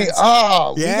little makes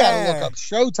semblance. we got to look up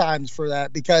show times for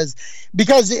that because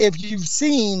if you've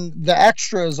seen the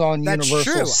extras on That's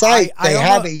Universal true. site, I they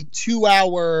have a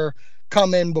 2-hour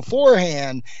come in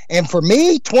beforehand, and for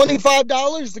me,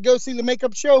 $25 to go see the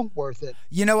makeup show, worth it.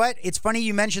 You know what? It's funny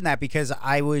you mentioned that because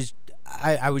I was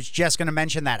just going to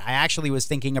mention that. I actually was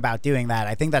thinking about doing that.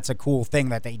 I think that's a cool thing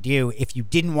that they do. If you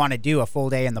didn't want to do a full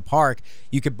day in the park,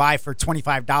 you could buy for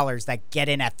 $25 that get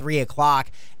in at 3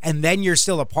 o'clock, and then you're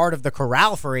still a part of the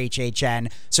corral for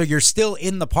HHN. So you're still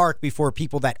in the park before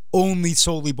people that only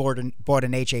solely bought an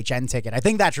HHN ticket. I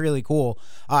think that's really cool.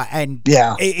 And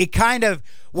it kind of,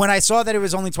 when I saw that it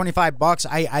was only $25,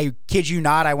 I kid you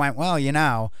not, I went, well,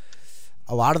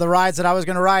 a lot of the rides that I was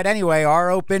going to ride anyway are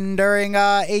open during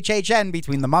HHN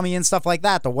between the Mummy and stuff like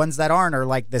that. The ones that aren't are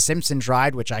like the Simpsons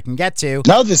ride, which I can get to.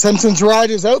 No, the Simpsons ride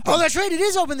is open. Oh, that's right. It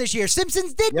is open this year.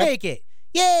 Simpsons did make it.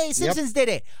 Yay, Simpsons did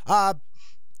it.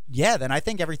 Then I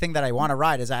think everything that I want to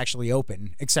ride is actually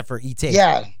open except for E.T.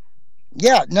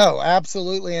 Yeah, no,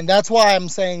 absolutely. And that's why I'm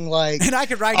saying, like... And I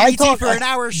could ride E.T. for an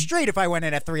hour straight if I went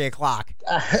in at 3 o'clock.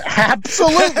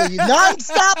 Absolutely.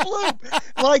 Non-stop loop.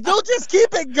 Like, you'll just keep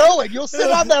it going. You'll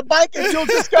sit on that bike and you'll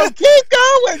just go, keep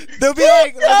going. They'll be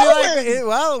like,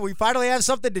 well, we finally have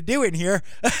something to do in here.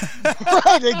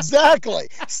 Right, exactly.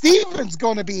 Steven's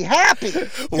going to be happy.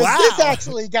 Wow. This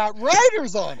actually got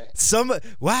riders on it.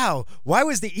 Wow. Why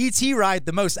was the E.T. ride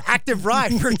the most active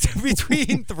ride for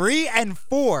between 3 and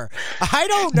 4? I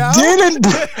don't know.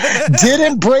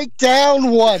 Didn't break down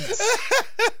once.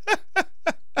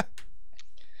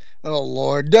 Oh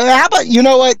Lord! How about, you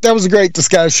know what? That was a great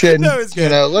discussion. That was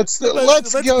good. Let's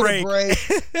go to break.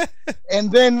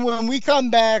 And then when we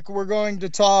come back, we're going to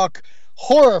talk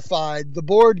Horrified, the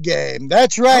board game.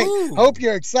 That's right. Ooh. Hope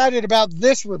you're excited about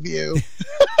this review.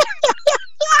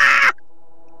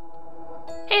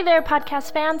 Hey there,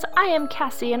 podcast fans. I am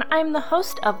Cassie, and I'm the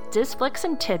host of Disflicks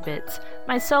and Tidbits,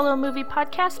 my solo movie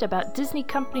podcast about Disney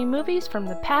Company movies from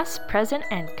the past, present,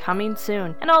 and coming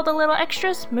soon, and all the little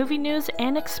extras, movie news,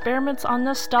 and experiments on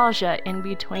nostalgia in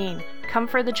between. Come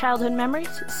for the childhood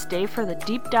memories, stay for the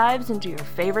deep dives into your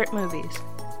favorite movies.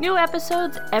 New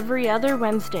episodes every other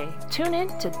Wednesday. Tune in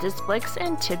to Disflicks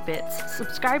and Tidbits.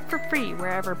 Subscribe for free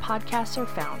wherever podcasts are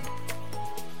found.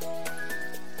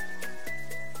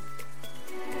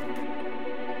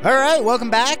 All right,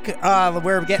 welcome back.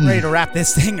 We're getting ready to wrap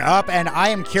this thing up, and I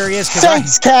am curious.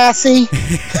 Thanks, Cassie.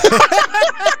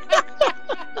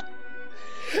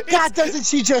 God, doesn't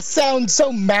she just sound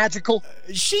so magical?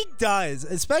 She does,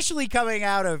 especially coming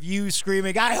out of you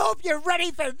screaming, "I hope you're ready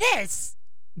for this."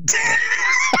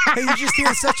 You just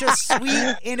hear such a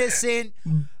sweet, innocent,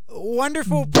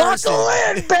 wonderful person. Buckle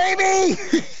in,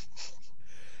 baby!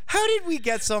 How did we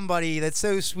get somebody that's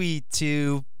so sweet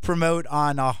to promote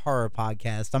on a horror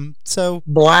podcast? I'm so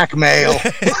blackmail.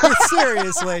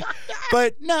 Seriously.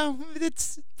 But no,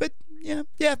 that's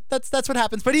what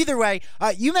happens. But either way,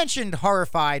 you mentioned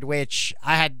Horrified, which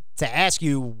I had to ask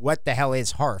you, what the hell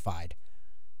is Horrified?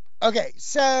 Okay,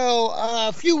 so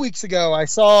a few weeks ago, I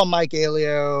saw Mike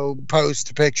Alio post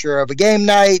a picture of a game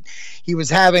night. He was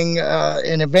having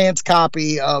an advanced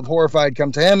copy of Horrified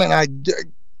come to him, and I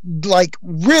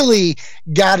really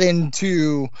got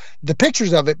into the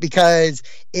pictures of it because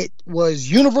it was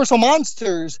Universal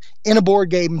Monsters in a board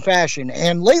game fashion.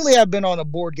 And lately I've been on a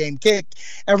board game kick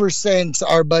ever since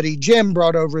our buddy Jim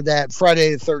brought over that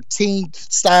Friday the 13th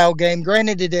style game.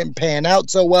 Granted, it didn't pan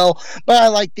out so well, but I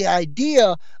like the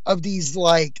idea of these,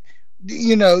 like,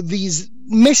 you know, these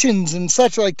missions and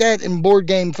such like that in board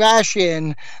game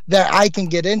fashion that I can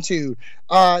get into.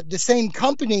 The same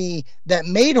company that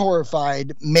made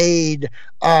Horrified made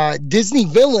Disney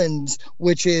Villains,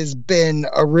 which has been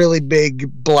a really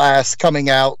big blast coming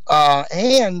out,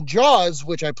 and Jaws,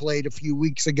 which I played a few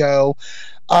weeks ago,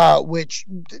 which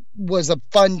was a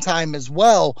fun time as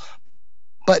well.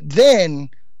 But then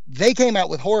they came out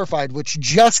with Horrified, which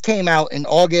just came out in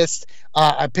August.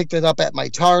 I picked it up at my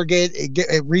Target.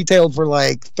 It retailed for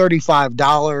like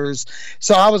 $35.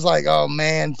 So I was like, oh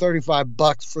man,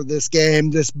 $35 for this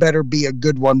game. This better be a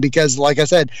good one because, like I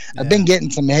said, I've been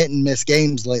getting some hit and miss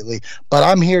games lately. But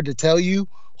I'm here to tell you,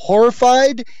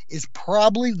 Horrified is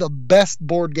probably the best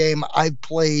board game I've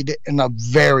played in a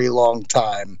very long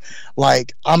time.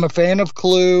 Like, I'm a fan of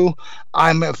Clue.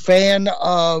 I'm a fan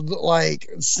of, like,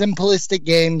 simplistic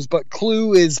games, but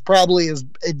Clue is probably as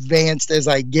advanced as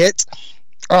I get.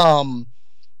 But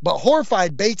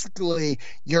Horrified, basically,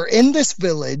 you're in this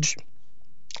village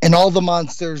and all the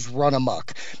monsters run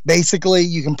amok. Basically,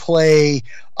 you can play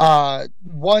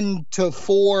 1 to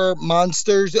 4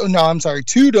 monsters. Oh, no, I'm sorry,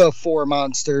 2 to 4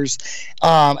 monsters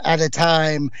at a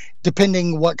time,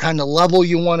 depending what kind of level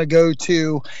you want to go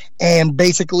to. And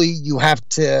basically, you have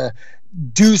to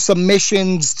do some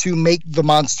missions to make the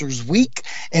monsters weak,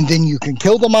 and then you can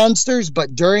kill the monsters.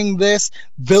 But during this,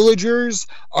 villagers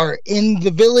are in the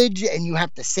village and you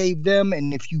have to save them,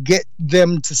 and if you get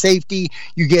them to safety,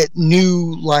 you get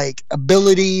new, like,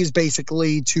 abilities,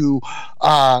 basically to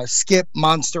skip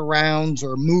monster rounds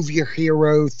or move your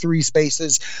hero 3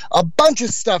 spaces. A bunch of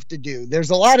stuff to do.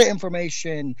 There's a lot of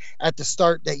information at the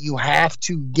start that you have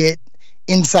to get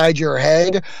inside your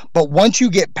head, but once you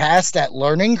get past that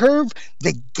learning curve,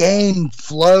 the game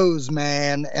flows,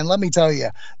 man. And let me tell you,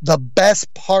 the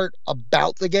best part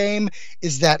about the game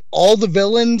is that all the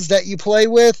villains that you play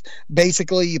with,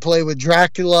 basically you play with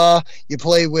Dracula, you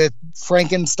play with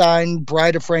Frankenstein,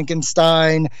 Bride of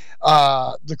Frankenstein,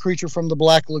 the creature from the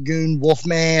Black Lagoon,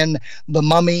 Wolfman, the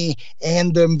Mummy,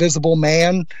 and the Invisible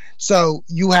Man. So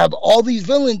you have all these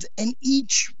villains, and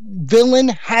each villain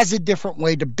has a different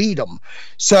way to beat them.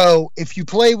 So if you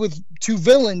play with 2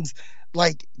 villains,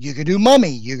 like, you could do Mummy,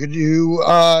 you could do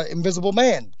Invisible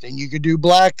Man, then you could do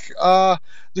the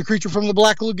creature from the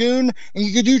Black Lagoon, and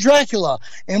you could do Dracula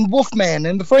and Wolfman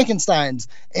and the Frankensteins,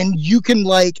 and you can,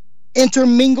 like,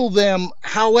 intermingle them.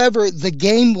 However, the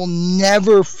game will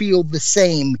never feel the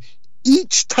same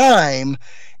each time,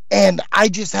 and I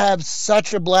just have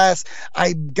such a blast.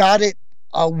 I got it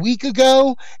a week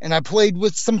ago and I played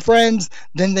with some friends.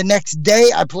 Then the next day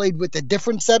I played with a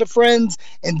different set of friends,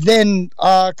 and then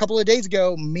a couple of days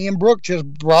ago me and Brooke just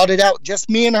brought it out, just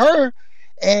me and her,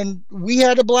 and we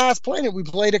had a blast playing it. We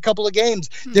played a couple of games.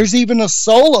 There's even a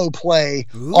solo play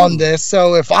on this,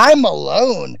 so if I'm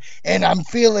alone and I'm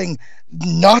feeling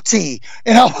nutty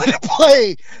and I want to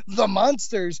play the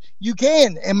monsters, you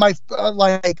can. And my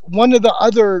like, one of the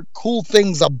other cool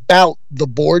things about the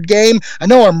board game, I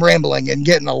know I'm rambling and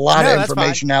getting a lot of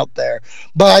information out there,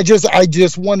 but I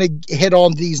just want to hit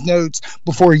on these notes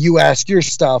before you ask your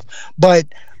stuff. But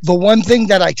the one thing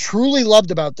that I truly loved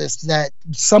about this, that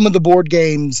some of the board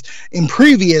games in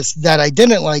previous that I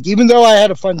didn't like, even though I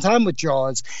had a fun time with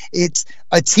Jaws, it's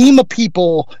a team of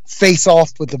people face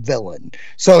off with a villain.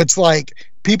 So it's like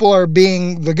people are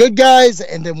being the good guys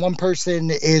and then one person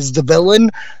is the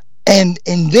villain. And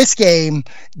in this game,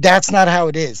 that's not how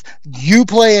it is. You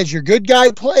play as your good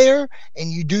guy player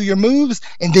and you do your moves,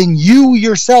 and then you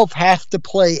yourself have to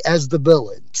play as the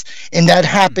villains. And that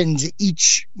happens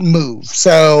each move.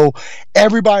 So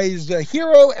everybody's a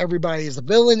hero, everybody is a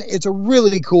villain. It's a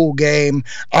really cool game.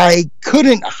 I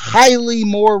couldn't highly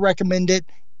more recommend it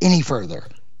any further.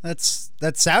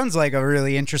 That sounds like a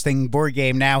really interesting board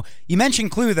game. Now, you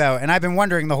mentioned Clue, though, and I've been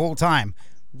wondering the whole time,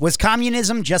 was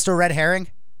communism just a red herring?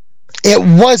 It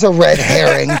was a red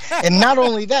herring. And not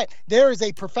only that, there is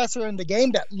a professor in the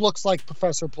game that looks like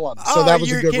Professor Plum. So that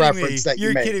was a good reference that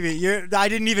you made. You're kidding me. I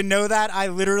didn't even know that. I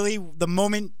literally, the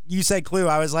moment you said Clue,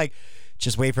 I was like,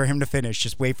 just wait for him to finish.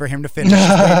 Just wait for him to finish.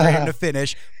 Just wait for him to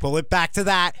finish. Pull it back to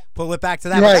that. Pull it back to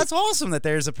that. Right. But that's awesome that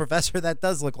there's a professor that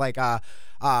does look like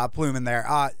Plume in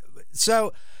there.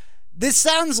 So This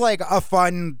sounds like a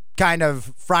fun kind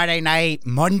of Friday night,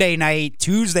 Monday night,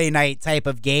 Tuesday night type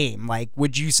of game. Like,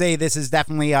 would you say this is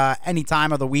definitely any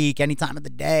time of the week, any time of the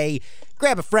day?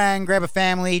 Grab a friend, grab a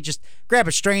family, just grab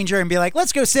a stranger and be like,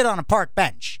 let's go sit on a park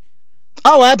bench.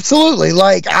 Oh, absolutely.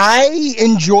 Like, I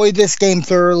enjoy this game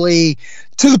thoroughly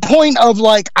to the point of,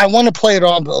 like, I want to play it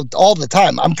all the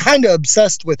time. I'm kind of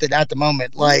obsessed with it at the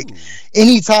moment. Like,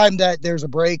 anytime that there's a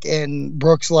break and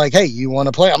Brooke's like, hey, you want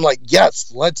to play? I'm like,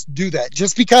 yes, let's do that.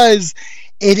 Just because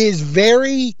it is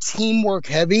very teamwork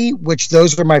heavy, which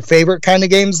those are my favorite kind of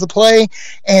games to play.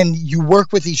 And you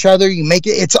work with each other. You make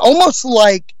it. It's almost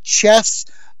like chess,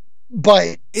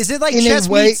 but is it like chess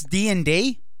meets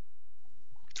D&D?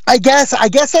 I guess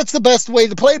that's the best way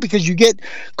to play, because you get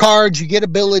cards, you get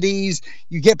abilities,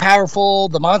 you get powerful,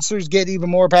 the monsters get even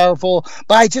more powerful.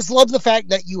 But I just love the fact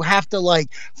that you have to, like,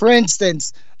 for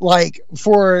instance, like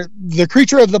for the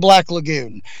Creature of the Black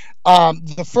Lagoon,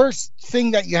 the first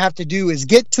thing that you have to do is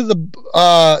get to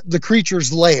the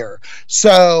creature's lair.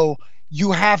 So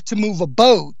you have to move a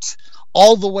boat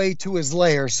all the way to his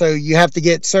lair. So you have to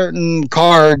get certain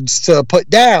cards to put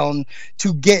down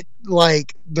to get,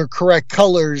 like, the correct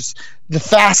colors the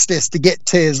fastest to get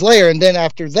to his lair. And then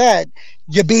after that,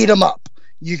 you beat him up.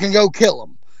 You can go kill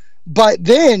him. But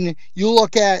then you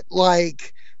look at,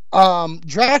 like,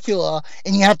 Dracula,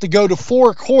 and you have to go to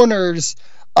 4 corners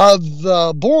of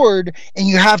the board, and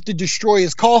you have to destroy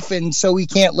his coffin so he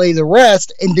can't lay the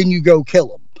rest, and then you go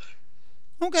kill him.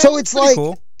 Okay, so it's like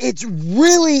cool. It's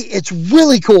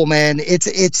really cool, man.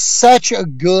 It's such a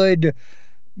good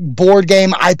board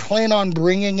game. I plan on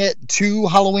bringing it to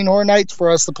Halloween Horror Nights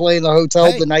for us to play in the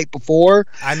hotel the night before.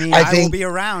 I mean, I will be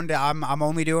around. I'm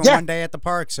only doing one day at the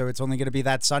park, so it's only going to be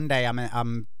that Sunday. I'm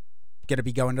going to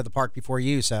be going to the park before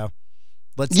you, so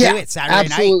let's do it Saturday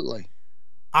night. Absolutely.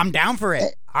 I'm down for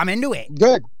it. I'm into it.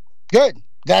 Good.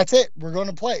 That's it. We're going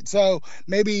to play it. So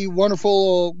maybe Wonderful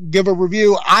will give a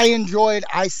review. I enjoyed.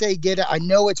 I say get it. I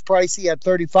know it's pricey at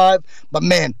 $35, but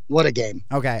man, what a game.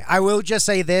 Okay. I will just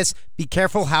say this. Be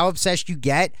careful how obsessed you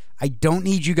get. I don't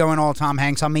need you going all Tom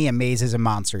Hanks on me and Mazes and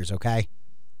Monsters, okay?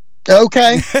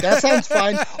 Okay. That sounds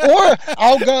fine. Or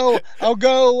I'll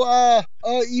go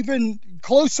even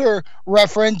closer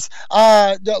reference,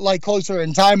 like closer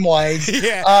in time wise.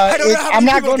 Yeah, I don't know how I'm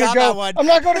not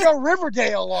going to go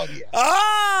Riverdale on you.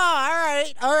 Oh,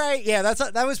 all right. Yeah,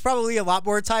 that was probably a lot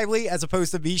more timely as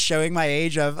opposed to me showing my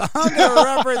age of I'm going to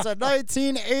reference a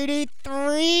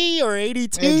 1983 or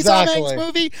 82 Tom Hanks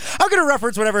movie. I'm going to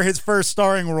reference whatever his first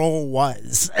starring role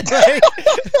was.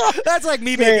 That's like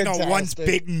me making a Once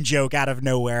Bitten joke out of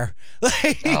nowhere.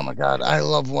 Oh my God, I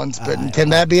love Once Bitten. Can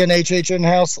that be an HHN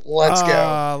house? Let's go.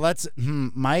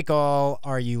 Michael,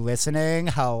 are you listening?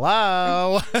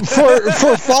 Hello.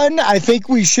 For fun, I think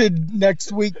we should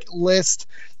next week list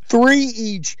 3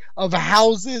 each of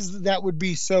houses that would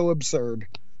be so absurd.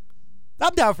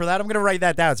 I'm down for that. I'm going to write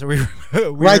that down so we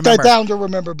write that down to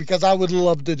remember, because I would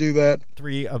love to do that.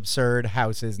 3 absurd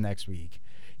houses next week.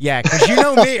 Yeah, because you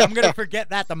know me, I'm going to forget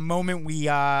that the moment we,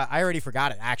 I already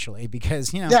forgot it, actually,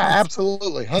 because, you know. Yeah,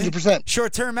 absolutely, 100%.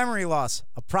 Short-term memory loss,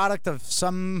 a product of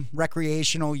some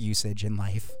recreational usage in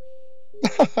life.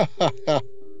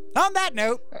 On that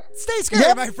note, stay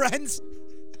scary, my friends.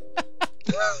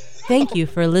 Thank you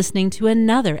for listening to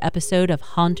another episode of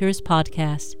Haunters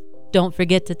Podcast. Don't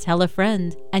forget to tell a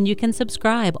friend, and you can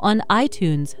subscribe on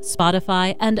iTunes,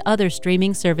 Spotify, and other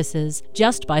streaming services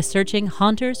just by searching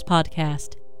Haunters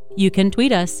Podcast. You can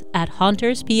tweet us at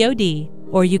HauntersPod,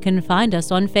 or you can find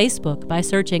us on Facebook by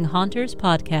searching Haunters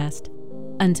Podcast.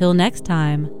 Until next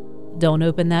time, don't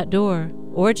open that door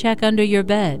or check under your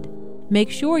bed.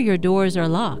 Make sure your doors are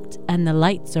locked and the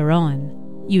lights are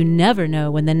on. You never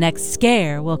know when the next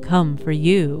scare will come for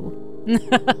you.